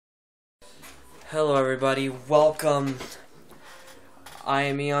Hello everybody, welcome. I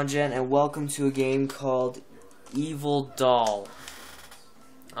am EonGen and welcome to a game called Evil Doll.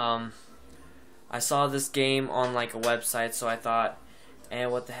 I saw this game on like a website, so I thought,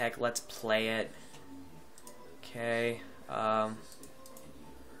 what the heck, let's play it. Okay, how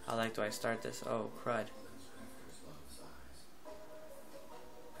do I start this? Oh, crud.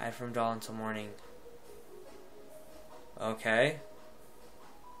 Hide from dawn until morning. Okay.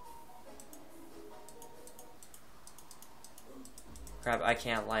 Crap, I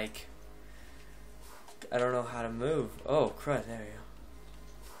can't, like, I don't know how to move. Oh, crud, there you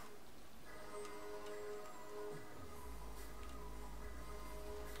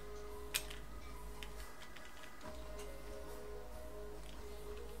go.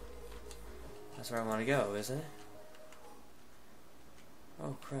 That's where I want to go, isn't it?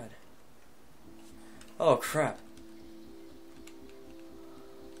 Oh, crud. Oh, crap.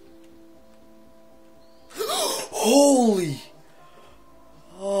 Holy!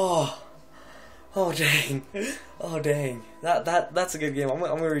 Oh dang. Oh dang. That's a good game. I'm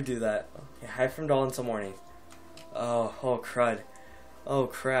gonna redo that. Okay, hide from dawn until morning. Oh crud. Oh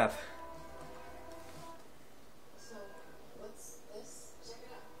crap. So what's this? Check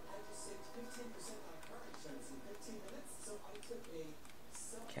it out. I just saved 15% on car insurance in 15 minutes, so I took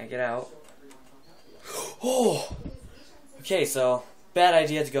a Can't get out. Oh! Okay, so bad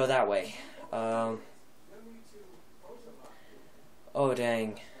idea to go that way. Oh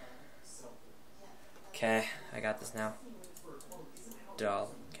dang. Okay, I got this now. Doll.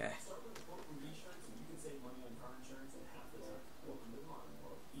 Okay.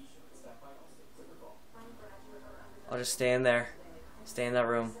 I'll just stay in there. Stay in that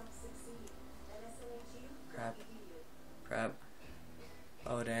room. Crap. Crap.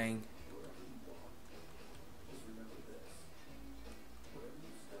 Oh dang.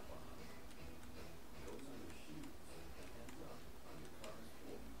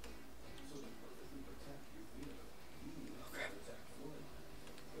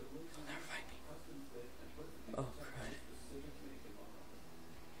 Oh, crud.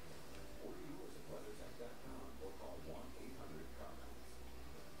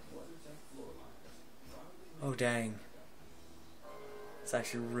 Oh, dang. It's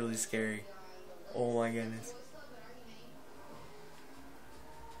actually really scary. Oh my goodness.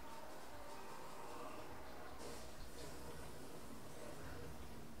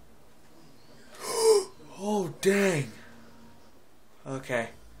 Oh, dang. Okay.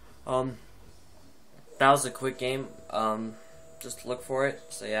 That was a quick game. Just look for it.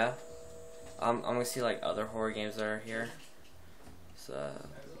 So yeah. I'm gonna see like other horror games that are here. So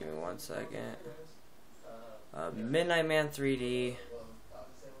give me 1 second. Midnight Man 3D.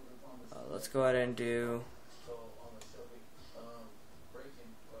 Let's go ahead and do.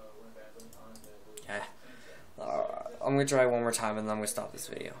 Okay. I'm gonna try one more time and then I'm gonna stop this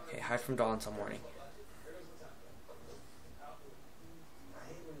video. Okay, hide from dawn until morning.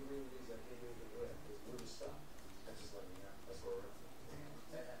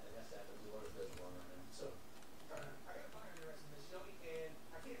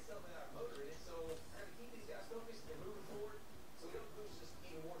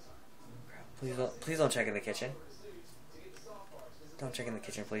 Please don't check in the kitchen. Don't check in the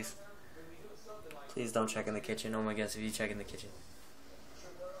kitchen, please. Please don't check in the kitchen. Oh my goodness, if you check in the kitchen.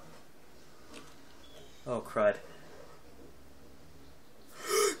 Oh, crud.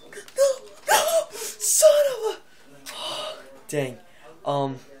 No! Son of a... Dang.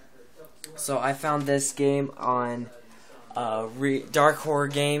 So I found this game on Dark Horror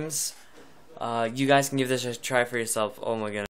Games. You guys can give this a try for yourself. Oh my goodness.